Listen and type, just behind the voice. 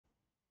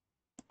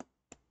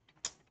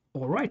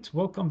All right,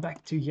 welcome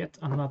back to yet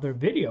another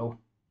video.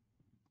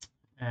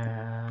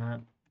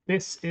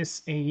 This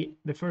is the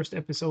first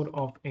episode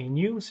of a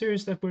new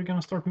series that we're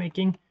gonna start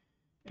making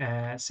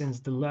since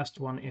the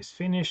last one is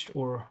finished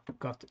or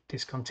got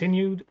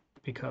discontinued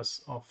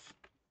because of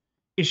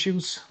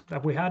issues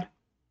that we had.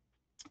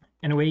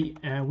 Anyway,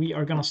 we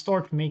are gonna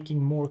start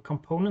making more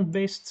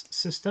component-based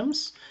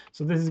systems.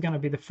 So this is gonna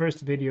be the first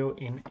video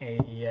in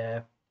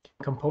a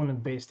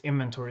component-based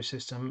inventory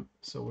system.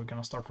 So we're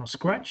gonna start from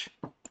scratch.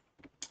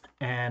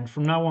 And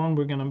from now on,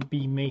 we're going to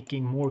be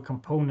making more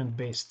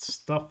component-based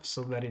stuff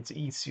so that it's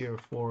easier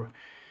for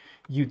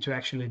you to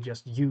actually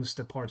just use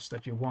the parts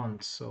that you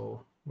want.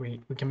 So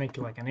we can make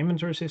like an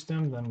inventory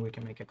system, then we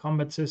can make a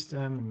combat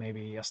system,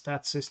 maybe a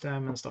stat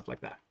system and stuff like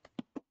that.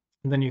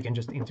 And then you can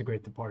just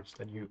integrate the parts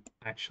that you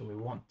actually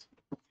want.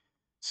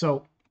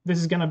 So this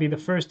is going to be the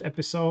first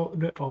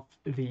episode of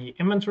the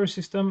inventory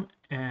system.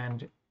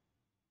 And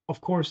of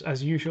course,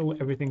 as usual,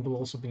 everything will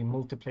also be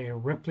multiplayer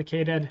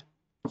replicated.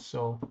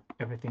 So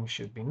everything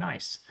should be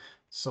nice.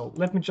 So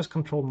let me just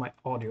control my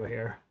audio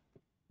here.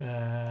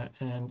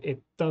 And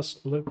it does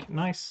look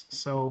nice.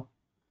 So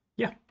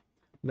yeah,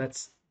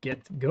 let's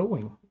get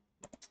going.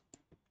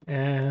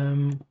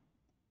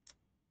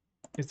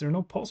 Is there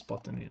no pause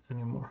button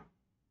anymore?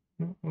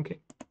 No? Okay.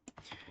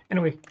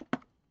 Anyway,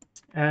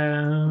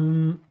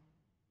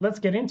 let's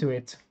get into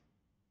it.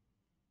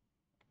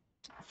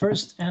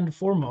 First and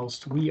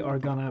foremost, we are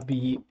gonna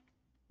be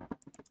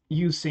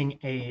using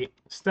a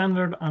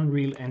standard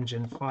Unreal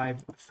Engine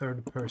 5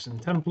 third-person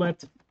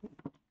template.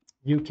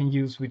 You can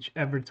use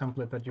whichever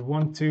template that you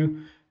want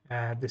to.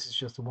 This is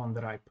just the one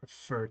that I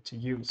prefer to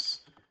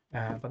use.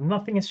 But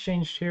nothing has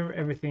changed here.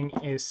 Everything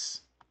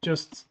is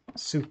just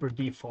super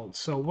default.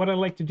 So what I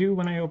like to do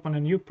when I open a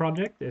new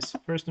project is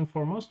first and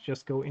foremost,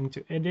 just go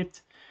into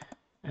Edit.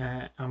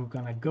 I'm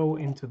gonna go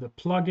into the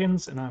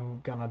plugins and I'm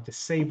gonna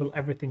disable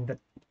everything that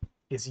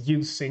is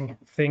using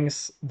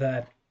things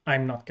that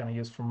I'm not gonna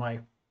use for my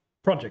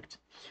project.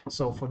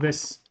 So for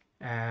this,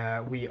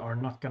 we are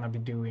not going to be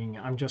doing,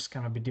 I'm just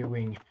going to be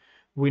doing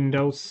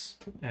Windows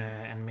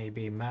and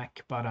maybe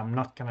Mac, but I'm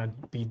not going to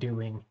be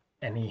doing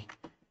any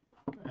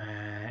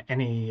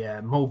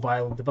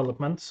mobile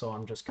development. So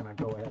I'm just going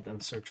to go ahead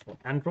and search for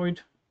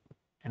Android,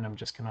 and I'm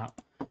just going to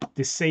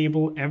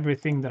disable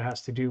everything that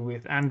has to do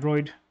with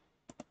Android.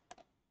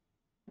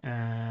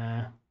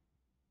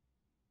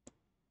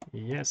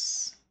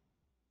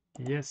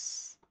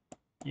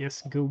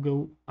 Yes,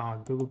 Google.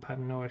 Google Pad,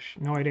 no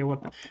idea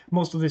what.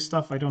 Most of this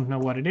stuff, I don't know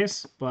what it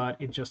is, but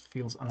it just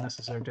feels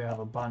unnecessary to have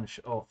a bunch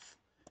of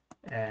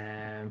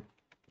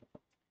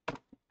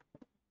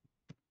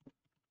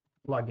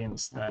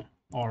plugins that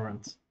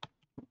aren't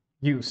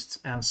used.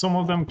 And some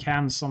of them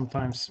can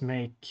sometimes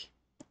make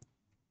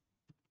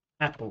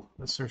Apple.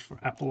 Let's search for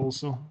Apple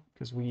also,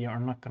 because we are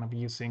not going to be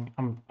using,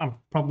 I'm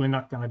probably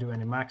not going to do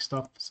any Mac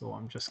stuff, so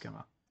I'm just going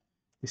to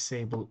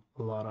disable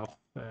a lot of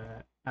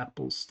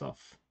Apple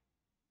stuff.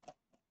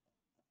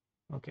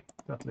 Okay,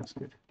 that looks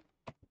good.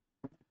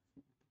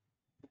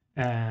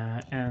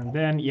 And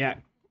then, yeah,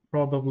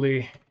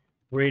 probably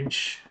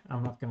Bridge.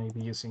 I'm not going to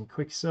be using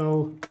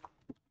Quixel.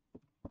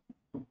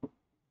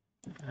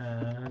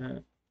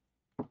 And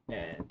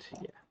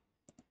yeah,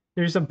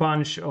 there's a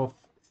bunch of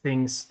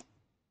things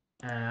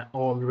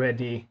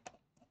already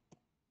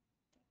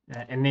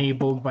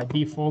enabled by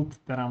default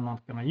that I'm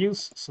not going to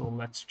use. So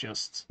let's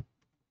just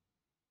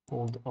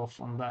hold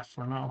off on that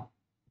for now.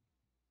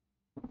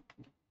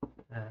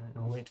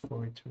 And wait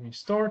for it to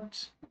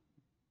restart.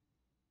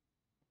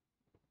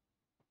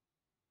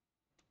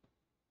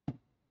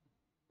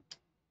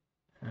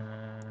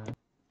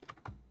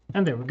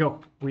 And there we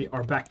go. We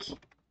are back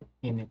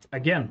in it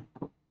again.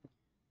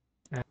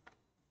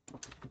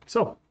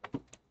 So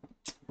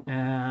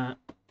the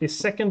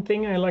second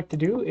thing I like to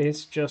do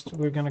is just,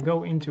 we're going to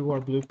go into our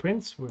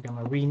blueprints. We're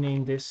going to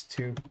rename this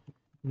to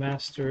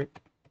master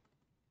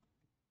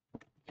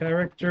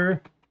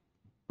character.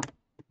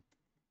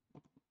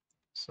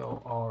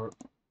 So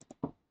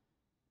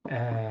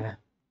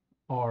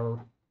our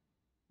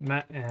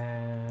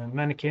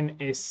mannequin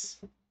is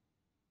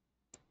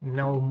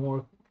no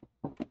more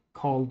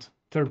called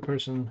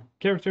third-person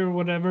character or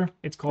whatever.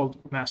 It's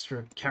called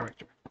master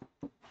character.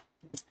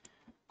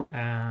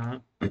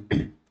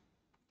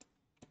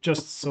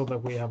 Just so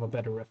that we have a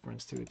better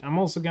reference to it. I'm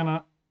also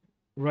gonna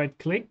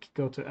right-click,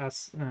 go to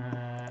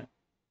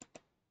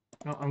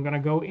no, I'm gonna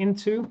go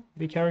into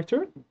the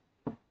character.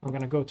 I'm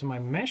gonna go to my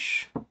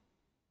mesh.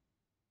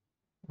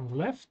 On the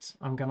left,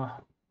 I'm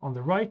gonna, on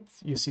the right,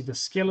 you see the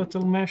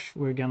skeletal mesh.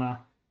 We're gonna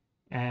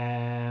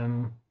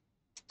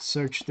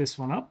search this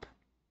one up.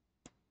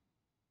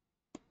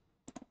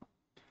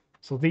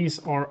 So these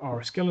are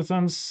our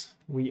skeletons.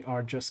 We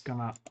are just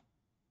gonna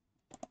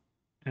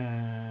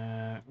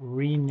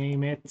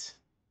rename it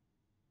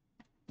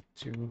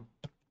to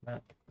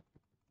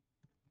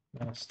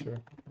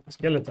master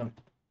skeleton.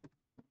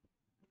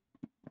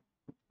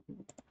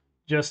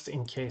 Just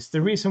in case.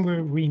 The reason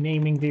we're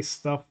renaming this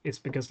stuff is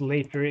because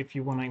later, if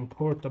you want to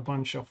import a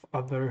bunch of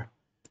other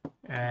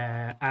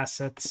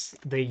assets.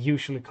 They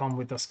usually come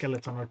with a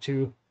skeleton or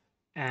two,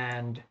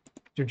 and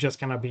you're just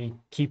gonna be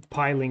keep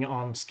piling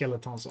on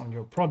skeletons on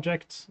your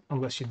project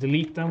unless you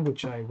delete them,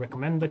 which I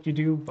recommend that you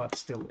do, but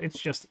still it's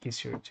just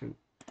easier to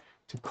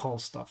call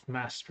stuff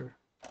master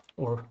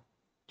or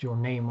your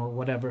name or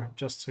whatever,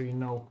 just so you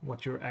know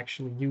what you're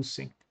actually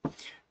using.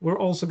 We're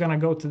also gonna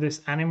go to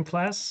this anim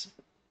class.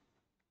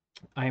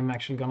 I'm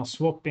actually gonna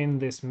swap in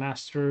this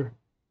master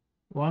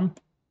one,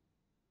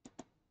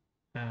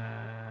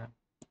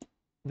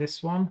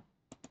 this one,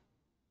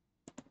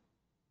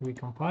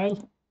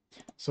 recompile.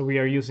 So we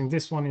are using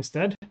this one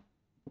instead,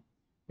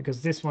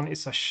 because this one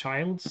is a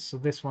child, so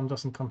this one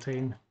doesn't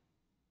contain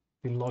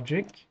the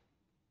logic.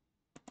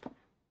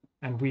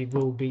 And we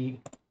will be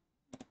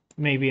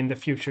maybe in the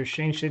future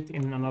change it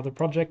in another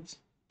project.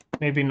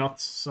 Maybe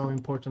not so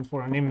important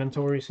for an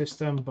inventory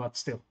system, but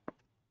still.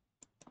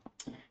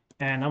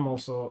 And I'm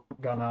also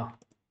gonna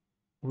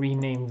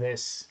rename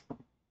this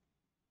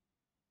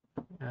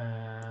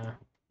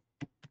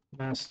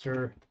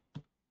master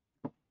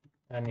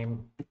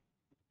anim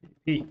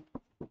p,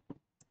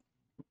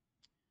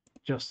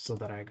 just so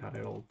that I got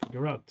it all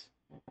figured out.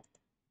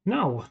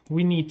 Now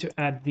we need to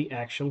add the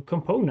actual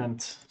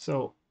component.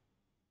 So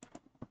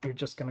we're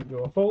just gonna go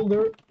a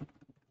folder.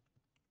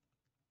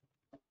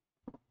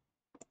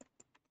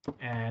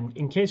 And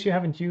in case you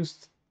haven't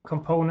used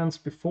components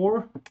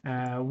before,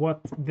 what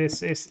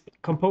this is,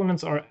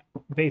 components are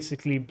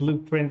basically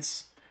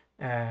blueprints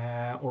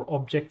or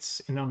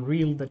objects in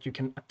Unreal that you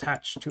can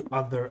attach to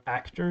other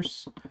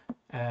actors.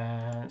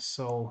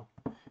 So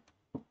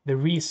the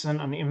reason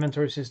an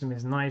inventory system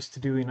is nice to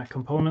do in a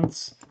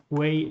components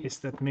way is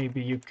that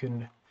maybe you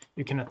can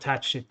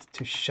attach it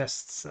to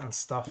chests and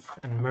stuff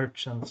and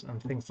merchants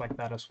and things like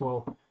that as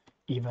well,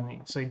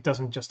 even so it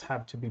doesn't just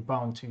have to be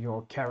bound to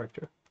your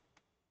character,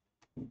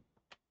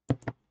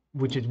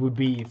 which it would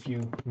be if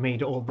you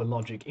made all the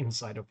logic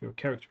inside of your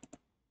character.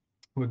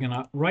 We're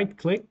gonna right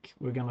click,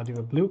 we're gonna do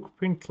a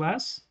blueprint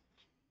class,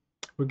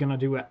 we're gonna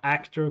do an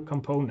actor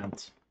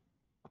component.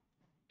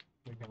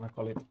 We're gonna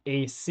call it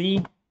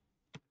AC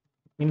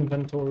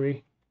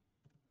inventory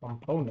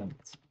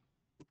component.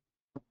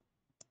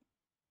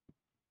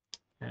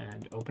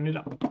 And open it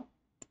up.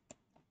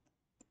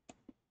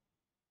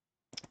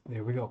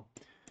 There we go.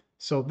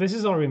 So this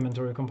is our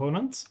inventory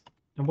component.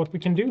 And what we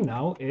can do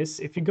now is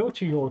if you go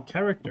to your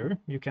character,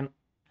 you can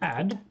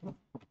add,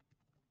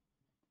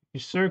 you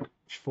search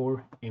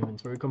for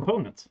inventory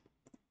component.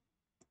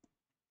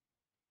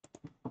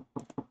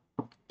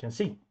 You can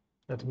see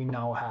that we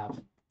now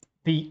have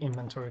the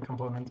inventory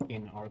component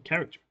in our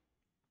character.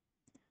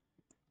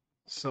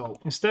 So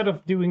instead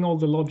of doing all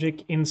the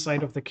logic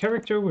inside of the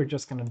character, we're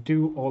just going to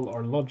do all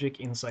our logic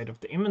inside of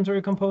the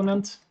inventory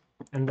component,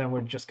 and then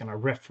we're just going to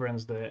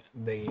reference the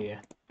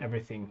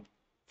everything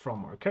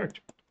from our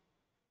character.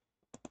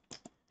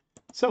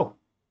 So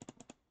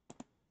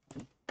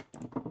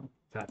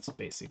that's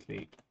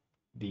basically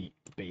the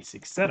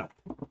basic setup.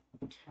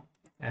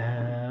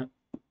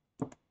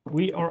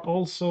 We are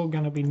also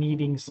going to be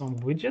needing some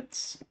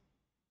widgets.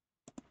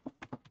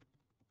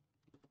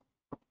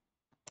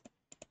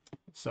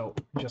 So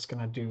I'm just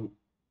going to do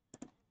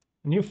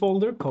a new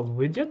folder called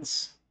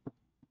widgets.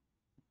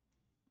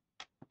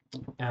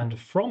 And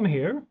from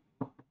here,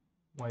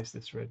 why is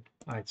this red?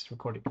 Ah, it's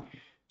recording.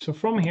 So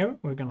from here,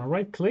 we're going to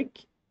right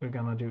click. We're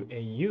going to do a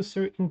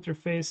user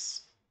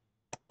interface,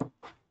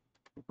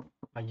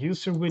 a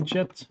user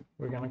widget.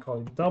 We're going to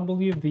call it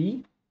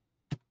WV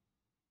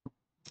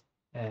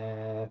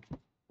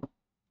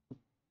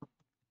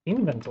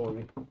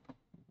inventory.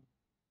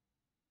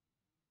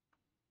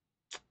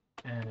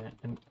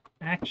 And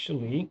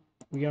actually,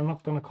 we are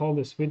not going to call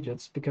this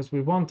widgets because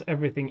we want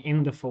everything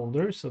in the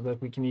folder so that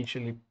we can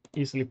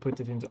easily put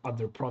it into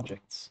other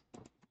projects.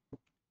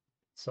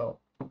 So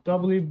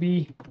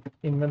WB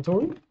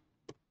inventory.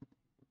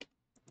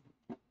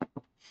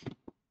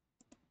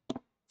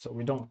 So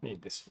we don't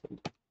need this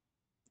folder.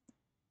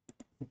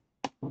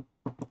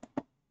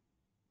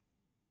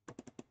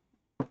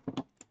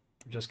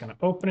 We're just going to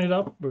open it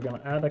up. We're going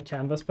to add a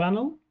canvas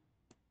panel.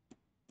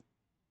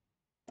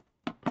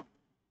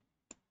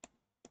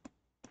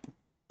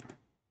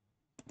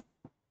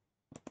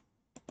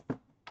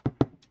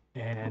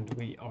 And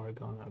we are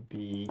going to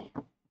be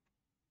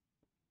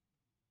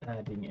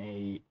adding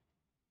a,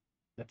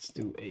 let's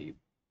do a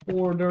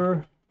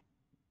border.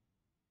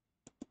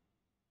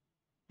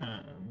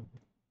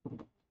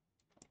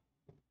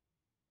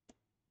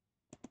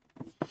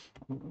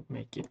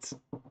 Make it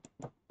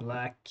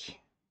black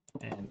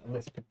and a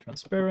little bit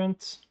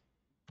transparent.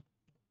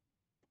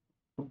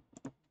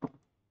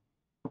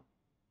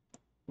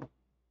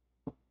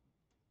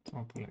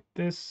 Something like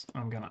this.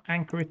 I'm gonna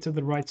anchor it to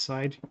the right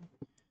side,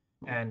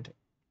 and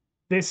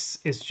this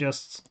is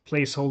just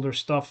placeholder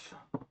stuff.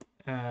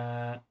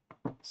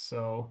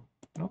 So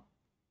no,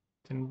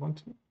 didn't want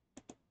to.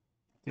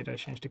 Did I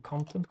change the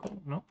content color?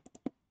 No.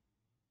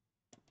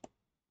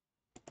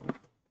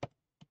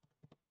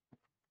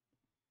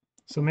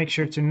 So make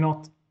sure to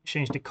not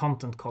change the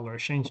content color,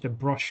 change the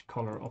brush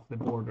color of the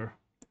border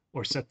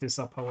or set this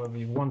up however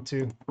you want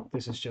to.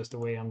 This is just the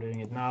way I'm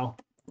doing it now,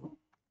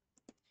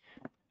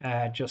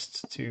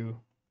 just to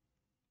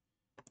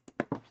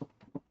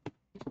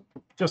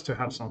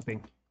have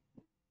something.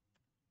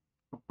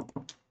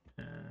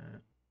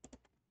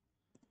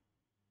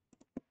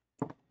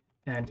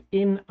 And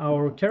in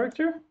our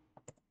character,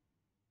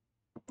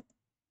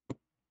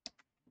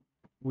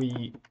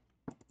 we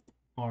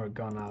are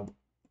gonna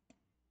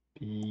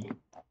be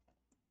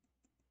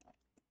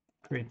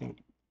creating,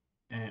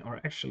 or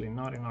actually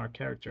not in our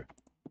character.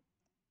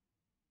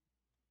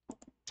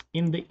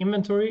 In the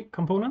inventory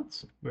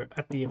component, we're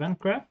at the event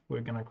graph,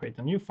 we're gonna create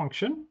a new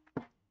function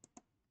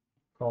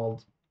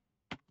called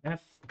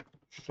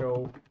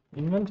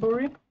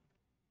fShowInventory.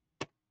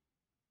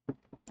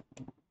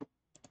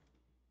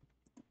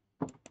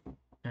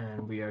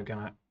 And we are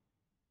gonna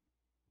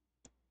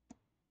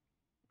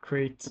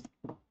create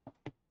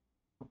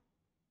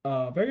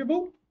a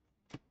variable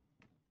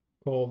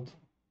called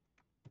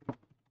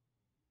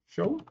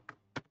show.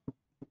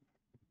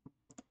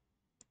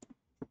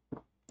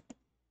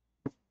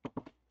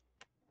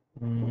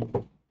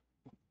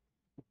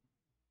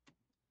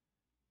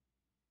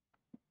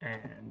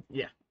 And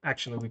yeah,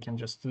 actually we can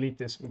just delete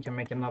this. We can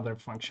make another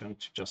function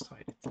to just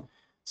hide it.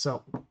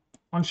 So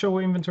on show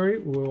inventory,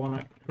 we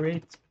want to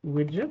create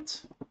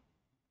widget.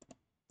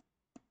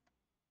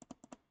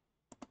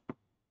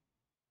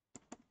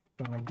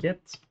 Gonna get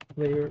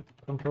player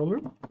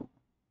controller.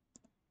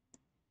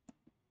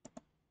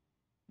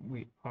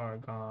 We are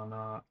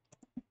gonna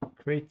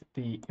create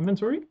the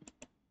inventory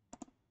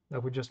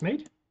that we just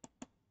made.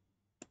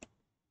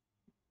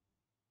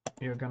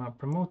 You're gonna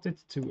promote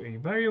it to a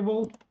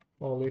variable,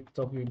 call it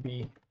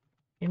WB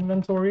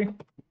inventory.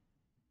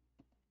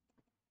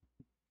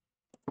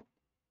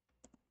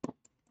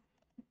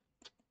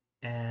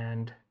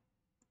 And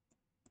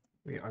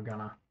we are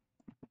gonna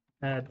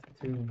add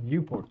to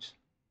viewports.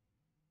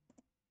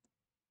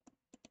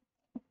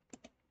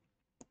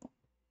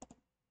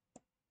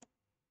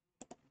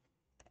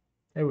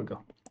 There we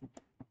go.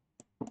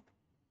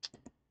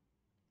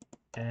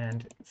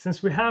 And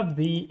since we have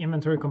the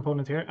inventory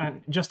component here,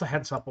 and just a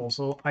heads up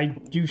also, I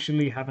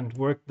usually haven't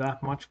worked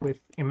that much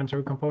with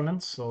inventory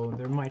components, so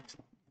there might,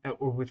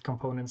 or with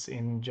components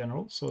in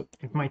general, so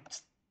it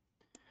might,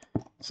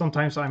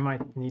 sometimes I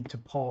might need to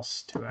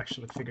pause to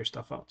actually figure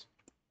stuff out.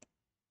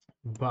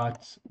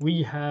 But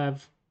we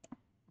have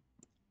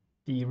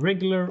the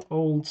regular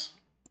old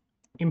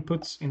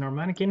inputs in our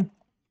mannequin.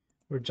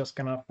 We're just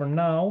gonna, for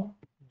now,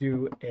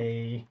 do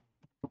a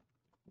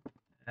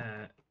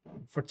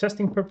for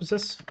testing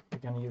purposes, we're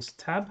going to use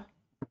tab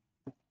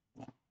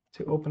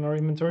to open our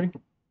inventory.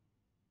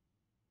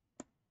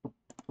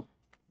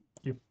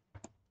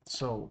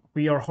 So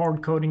we are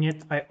hard coding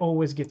it. I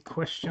always get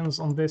questions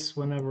on this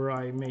whenever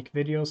I make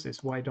videos,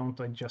 is why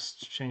don't I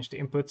just change the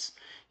inputs?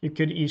 You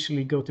could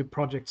easily go to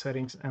project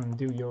settings and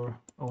do your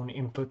own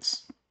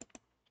inputs.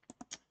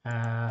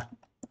 I'm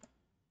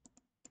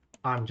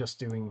just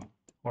doing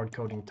hard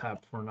coding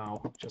tab for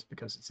now, just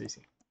because it's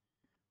easy.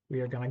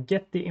 We are going to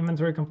get the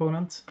inventory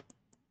component.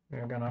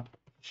 We're gonna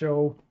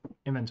show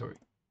inventory.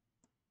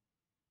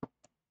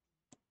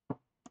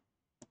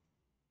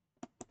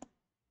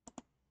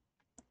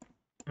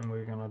 And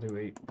we're gonna do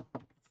a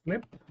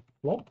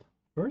flop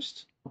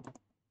first,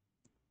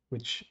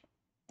 which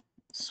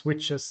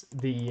switches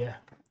the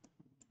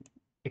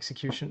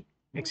executed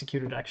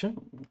action.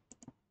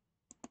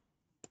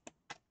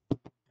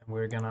 And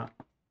we're gonna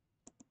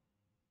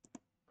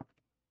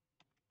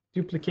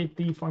duplicate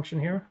the function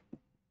here.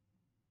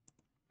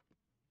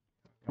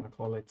 I'm gonna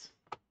call it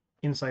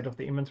inside of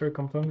the inventory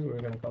component,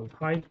 we're going to call it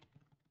hide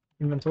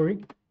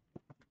inventory.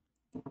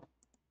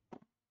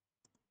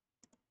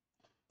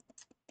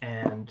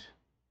 And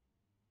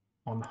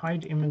on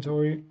hide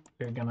inventory,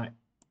 we're going to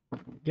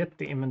get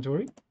the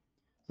inventory.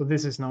 So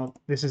this is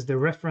the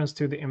reference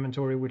to the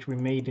inventory which we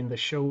made in the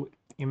show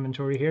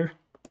inventory here.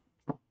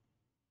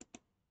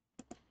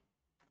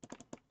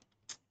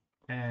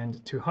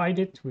 And to hide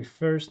it, we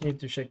first need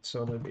to check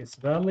so that it's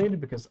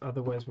valid, because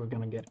otherwise we're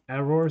going to get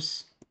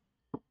errors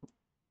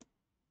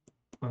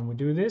when we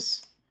do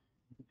this.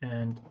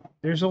 And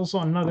there's also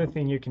another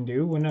thing you can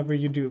do whenever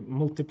you do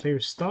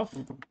multiplayer stuff.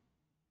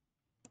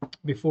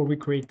 Before we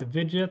create the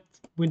widget,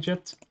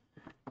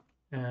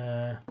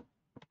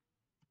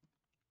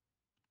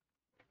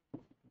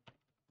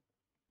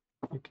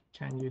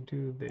 can you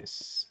do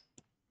this?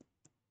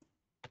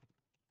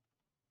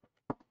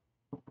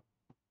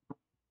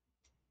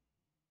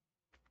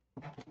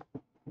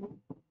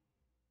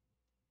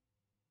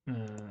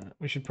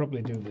 We should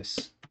probably do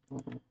this.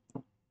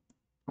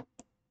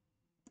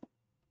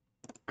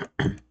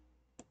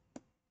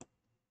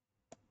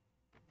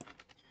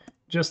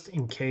 Just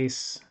in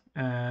case,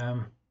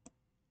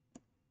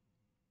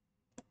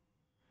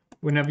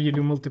 whenever you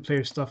do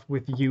multiplayer stuff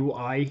with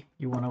UI,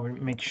 you want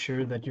to make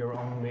sure that you're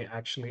only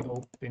actually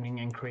opening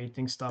and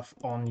creating stuff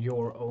on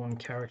your own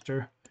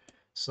character.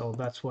 So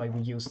that's why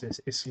we use this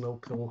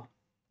isLocal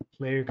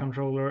player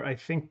controller. I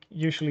think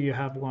usually you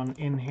have one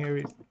in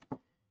here.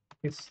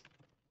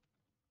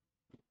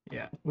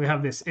 Yeah, we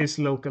have this is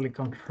locally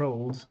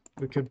controlled.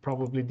 We could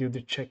probably do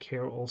the check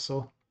here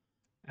also,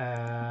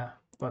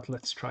 but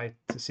let's try it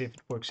to see if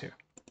it works here.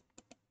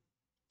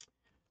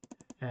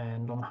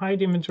 And on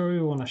hide inventory,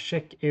 we want to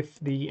check if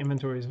the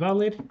inventory is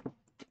valid.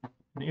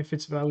 And if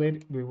it's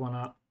valid, we want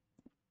to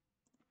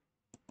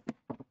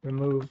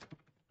remove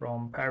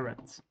from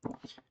parent.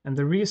 And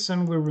the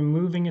reason we're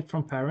removing it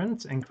from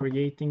parent and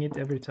creating it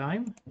every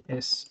time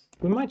is,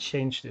 we might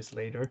change this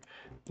later,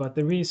 but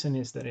the reason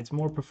is that it's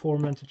more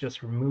performant to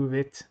just remove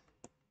it.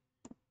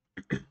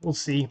 We'll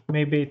see.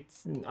 Maybe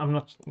I'm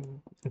not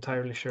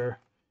entirely sure.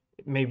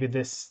 Maybe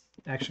this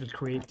actually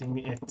creating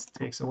it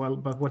takes a while,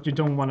 but what you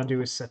don't want to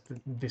do is set the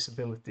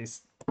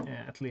visibilities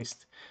at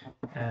least.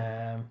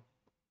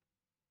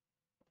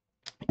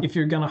 If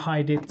you're gonna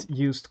hide it,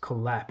 use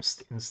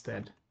collapsed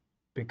instead,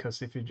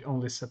 because if you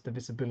only set the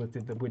visibility,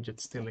 the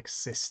widget still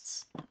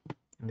exists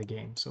in the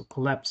game. So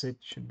collapse it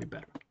should be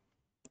better.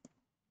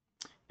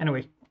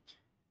 Anyway,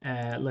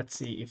 let's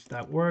see if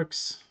that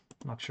works.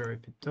 Not sure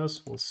if it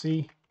does. We'll see.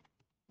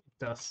 It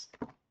does.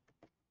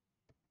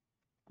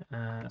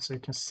 So you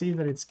can see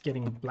that it's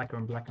getting blacker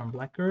and blacker and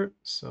blacker.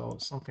 So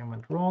something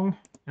went wrong,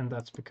 and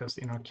that's because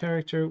in our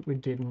character we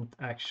didn't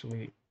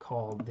actually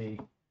call the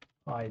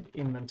hide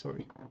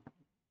inventory.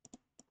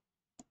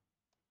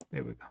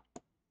 There we go.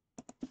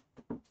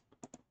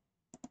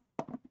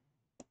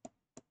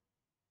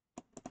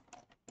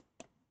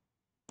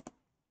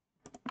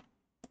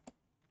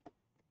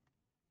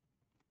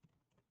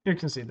 You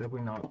can see that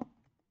we now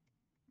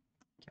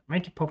can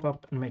make it pop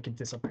up and make it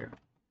disappear.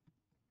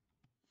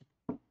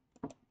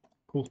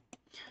 Cool.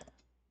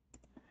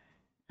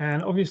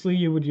 And obviously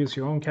you would use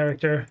your own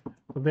character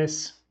for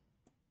this.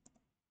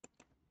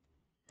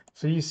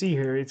 So you see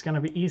here, it's going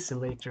to be easy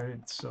later.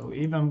 So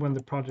even when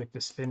the project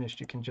is finished,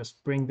 you can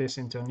just bring this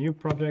into a new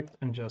project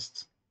and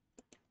just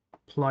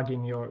plug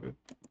in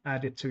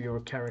add it to your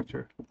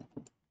character.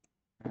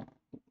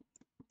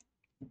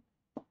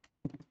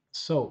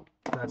 So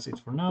that's it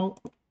for now.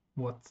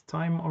 What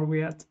time are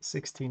we at?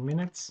 16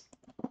 minutes.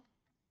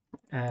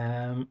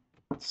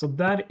 So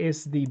that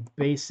is the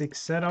basic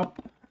setup.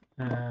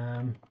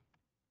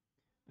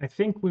 I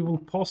think we will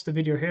pause the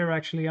video here.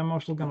 Actually, I'm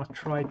also gonna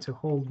try to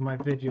hold my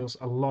videos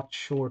a lot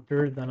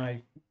shorter than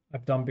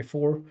I've done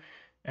before,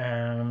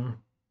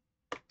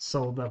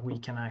 so that we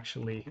can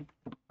actually,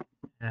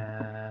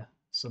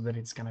 so that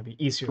it's gonna be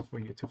easier for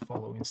you to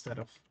follow instead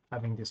of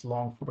having these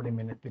long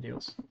 40-minute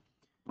videos.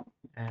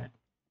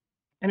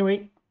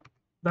 Anyway,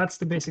 that's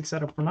the basic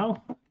setup for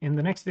now. In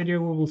the next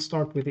video, we will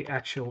start with the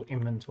actual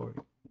inventory.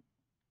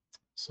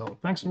 So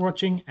thanks for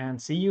watching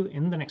and see you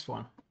in the next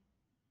one.